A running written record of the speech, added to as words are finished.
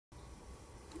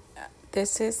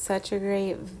This is such a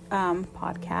great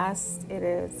podcast. It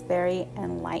is very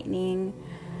enlightening.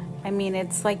 I mean,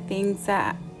 it's like things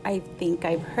that I think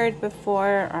I've heard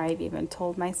before or I've even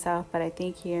told myself, but I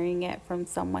think hearing it from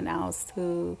someone else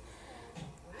who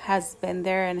has been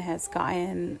there and has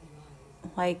gotten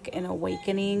like an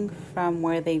awakening from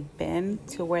where they've been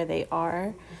to where they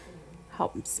are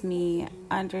helps me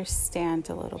understand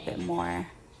a little bit more.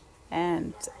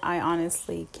 And I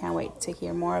honestly can't wait to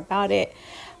hear more about it.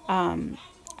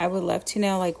 I would love to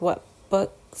know like what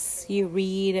books you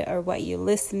read or what you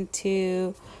listen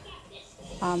to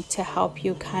help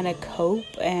you kind of cope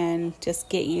and just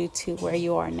get you to where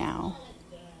you are now.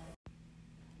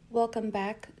 Welcome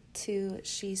back to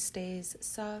She Stays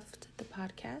Soft, the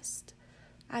podcast.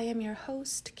 I am your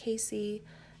host, Casey,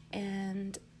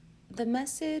 and the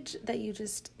message that you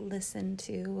just listened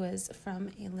to was from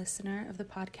a listener of the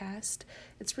podcast.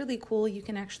 It's really cool. You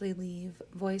can actually leave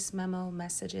voice memo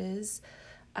messages.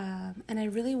 And I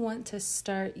really want to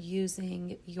start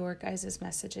using your guys'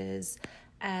 messages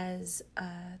as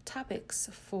topics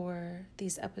for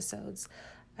these episodes.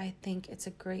 I think it's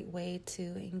a great way to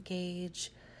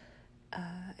engage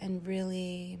and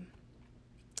really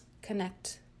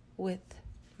connect with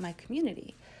my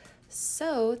community.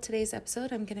 So today's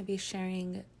episode, I'm going to be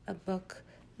sharing a book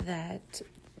that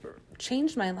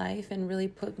changed my life and really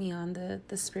put me on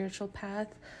the spiritual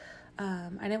path. I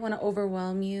didn't want to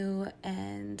overwhelm you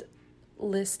and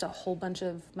list a whole bunch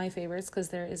of my favorites because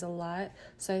there is a lot.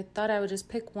 So I thought I would just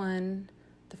pick one,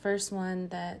 the first one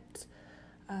that,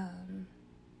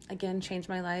 again, changed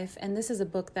my life. And this is a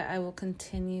book that I will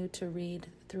continue to read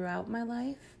throughout my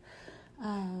life.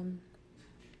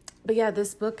 But yeah,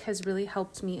 this book has really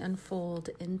helped me unfold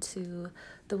into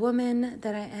the woman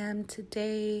that I am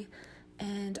today.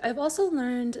 And I've also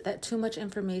learned that too much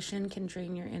information can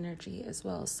drain your energy as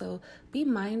well. So be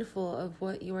mindful of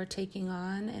what you are taking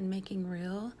on and making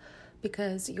real,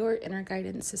 because your inner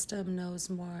guidance system knows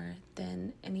more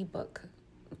than any book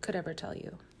could ever tell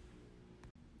you.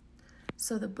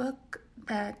 So the book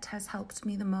that has helped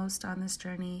me the most on this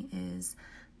journey is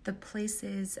The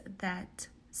Places That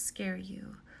Scare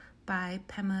You by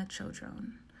Pema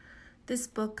Chodron. This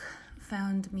book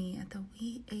found me at the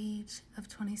wee age of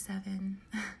 27.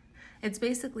 It's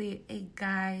basically a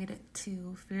guide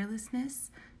to fearlessness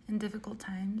in difficult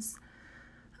times.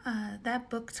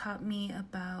 That book taught me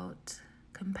about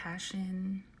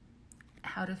compassion,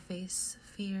 how to face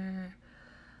fear.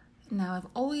 Now, I've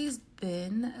always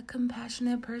been a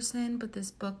compassionate person, but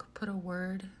this book put a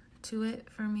word to it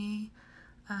for me.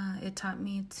 It taught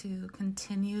me to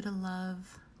continue to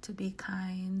love, to be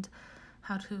kind,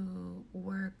 how to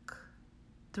work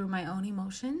through my own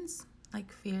emotions,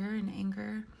 like fear and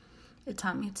anger. It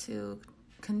taught me to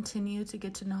continue to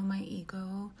get to know my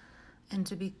ego and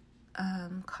to be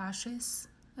cautious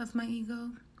of my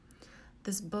ego.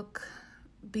 This book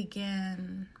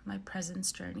began my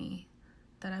presence journey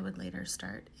that I would later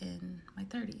start in my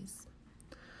 30s.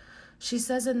 She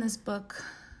says in this book,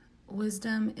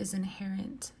 wisdom is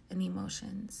inherent in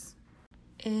emotions.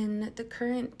 In the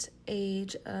current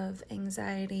age of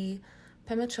anxiety,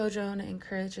 Pema Chodron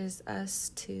encourages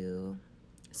us to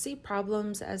see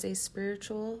problems as a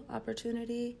spiritual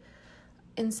opportunity.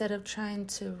 Instead of trying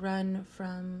to run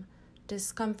from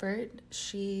discomfort,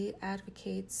 she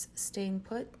advocates staying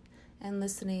put and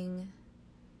listening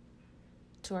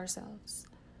to ourselves,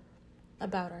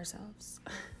 about ourselves.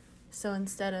 So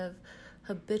instead of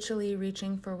habitually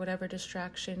reaching for whatever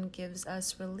distraction gives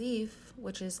us relief,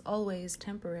 which is always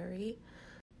temporary,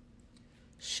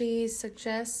 she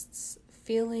suggests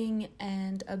feeling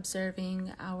and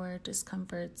observing our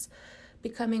discomforts,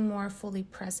 becoming more fully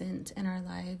present in our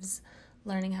lives,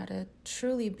 learning how to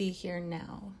truly be here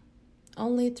now.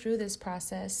 Only through this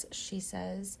process, she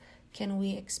says, can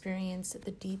we experience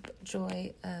the deep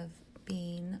joy of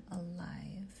being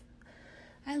alive.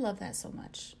 I love that so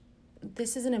much.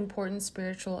 This is an important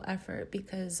spiritual effort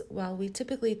because while we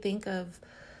typically think of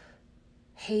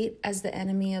hate as the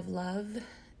enemy of love,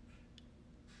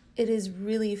 it is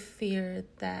really fear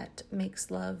that makes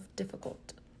love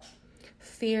difficult.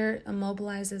 Fear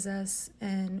immobilizes us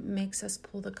and makes us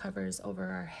pull the covers over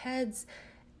our heads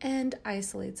and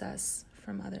isolates us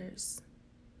from others.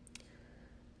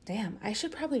 Damn, I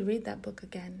should probably read that book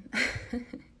again.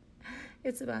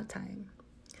 It's about time.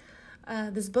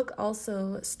 This book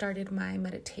also started my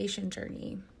meditation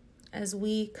journey. As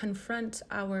we confront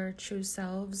our true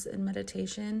selves in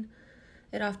meditation,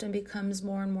 it often becomes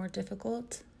more and more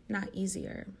difficult, not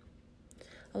easier.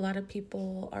 A lot of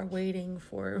people are waiting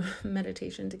for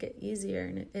meditation to get easier,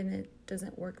 and it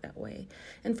doesn't work that way.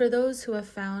 And for those who have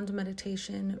found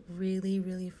meditation really,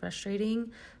 really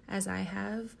frustrating, as I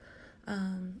have,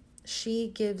 she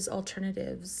gives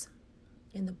alternatives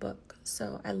in the book.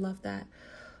 So I love that.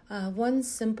 One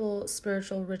simple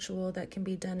spiritual ritual that can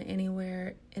be done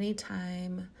anywhere,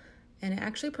 anytime, and it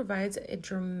actually provides a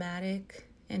dramatic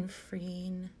and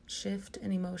freeing shift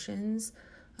in emotions,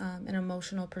 an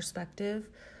emotional perspective.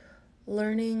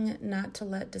 Learning not to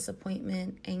let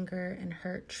disappointment, anger, and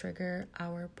hurt trigger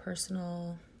our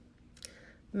personal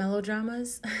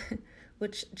melodramas,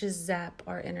 which just zap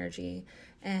our energy.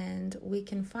 And we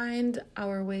can find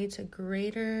our way to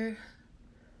greater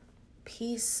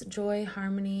peace, joy,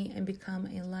 harmony, and become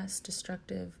a less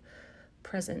destructive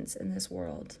presence in this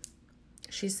world.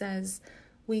 She says,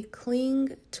 we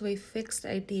cling to a fixed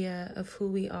idea of who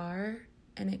we are,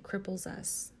 and it cripples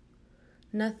us.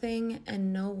 Nothing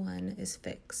and no one is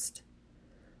fixed.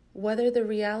 Whether the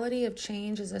reality of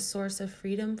change is a source of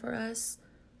freedom for us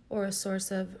or a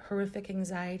source of horrific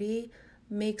anxiety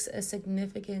makes a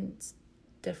significant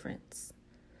difference.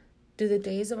 Do the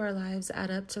days of our lives add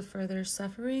up to further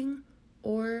suffering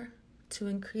or to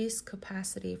increase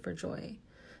capacity for joy?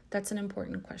 That's an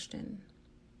important question.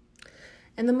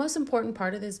 And the most important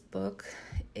part of this book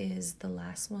is the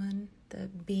last one, the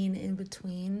being in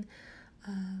between.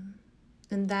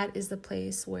 And that is the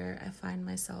place where I find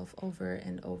myself over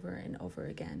and over and over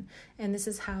again. And this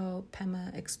is how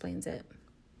Pema explains it.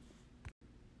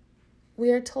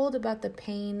 We are told about the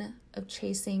pain of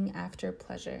chasing after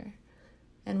pleasure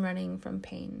and running from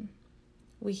pain.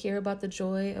 We hear about the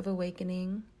joy of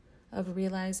awakening, of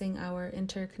realizing our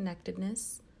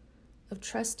interconnectedness, of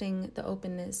trusting the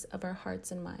openness of our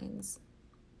hearts and minds.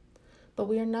 But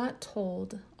we are not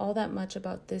told all that much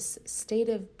about this state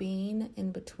of being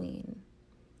in between,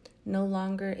 no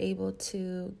longer able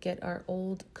to get our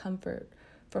old comfort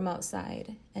from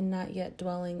outside and not yet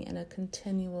dwelling in a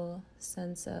continual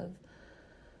sense of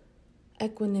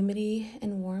equanimity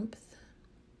and warmth.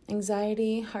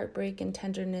 Anxiety, heartbreak, and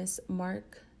tenderness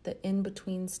mark the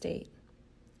in-between state.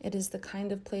 It is the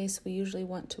kind of place we usually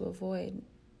want to avoid.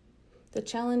 The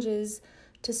challenge is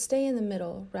to stay in the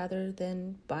middle rather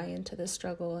than buy into the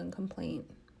struggle and complaint.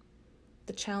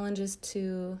 The challenge is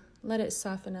to let it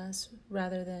soften us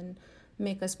rather than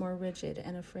make us more rigid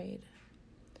and afraid.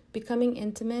 Becoming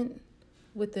intimate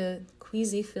with the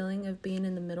queasy feeling of being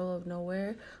in the middle of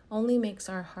nowhere only makes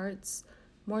our hearts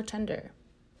more tender.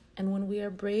 And when we are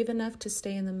brave enough to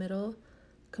stay in the middle,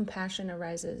 compassion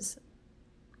arises.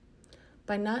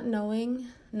 By not knowing,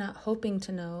 not hoping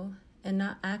to know, and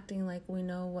not acting like we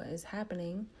know what is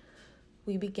happening,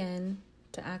 we begin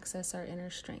to access our inner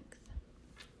strength.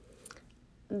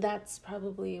 That's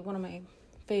probably one of my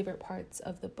favorite parts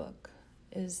of the book,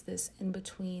 is this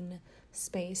in-between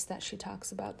space that she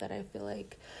talks about that I feel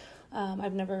like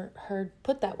I've never heard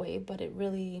put that way, but it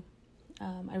really,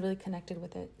 I really connected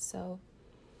with it. So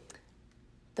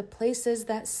The Places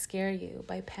That Scare You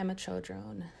by Pema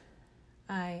Chodron.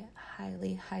 I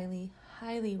highly, highly,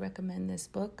 highly recommend this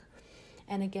book.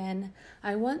 And again,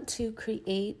 I want to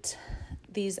create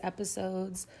these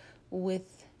episodes with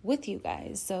you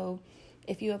guys. So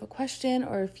if you have a question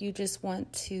or if you just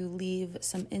want to leave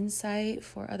some insight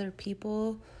for other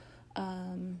people,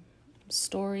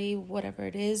 story, whatever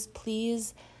it is,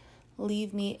 please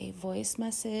leave me a voice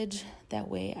message. That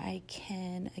way I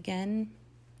can, again,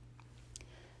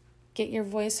 get your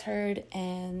voice heard,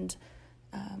 and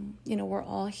we're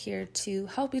all here to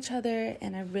help each other,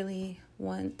 and I really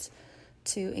want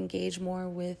to engage more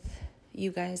with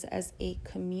you guys as a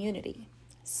community.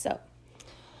 So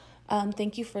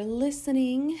thank you for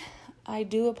listening. I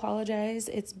do apologize.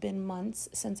 It's been months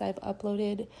since I've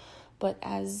uploaded, but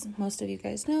as most of you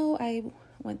guys know, I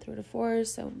went through a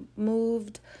divorce, I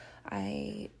moved,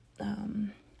 my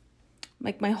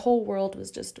whole world was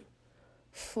just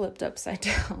flipped upside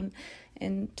down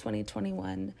in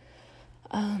 2021.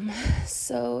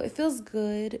 So it feels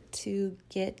good to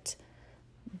get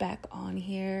back on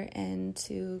here and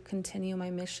to continue my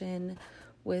mission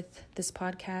with this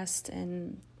podcast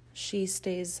and She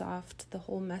Stays Soft, the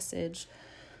whole message,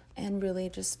 and really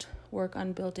just work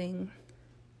on building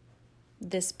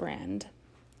this brand.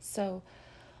 So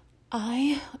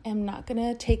I am not going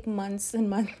to take months and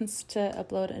months to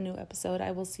upload a new episode.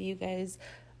 I will see you guys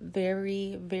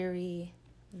very, very,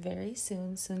 very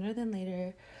soon, sooner than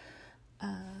later.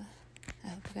 I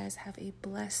hope you guys have a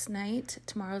blessed night.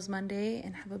 Tomorrow's Monday,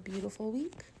 and have a beautiful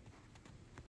week.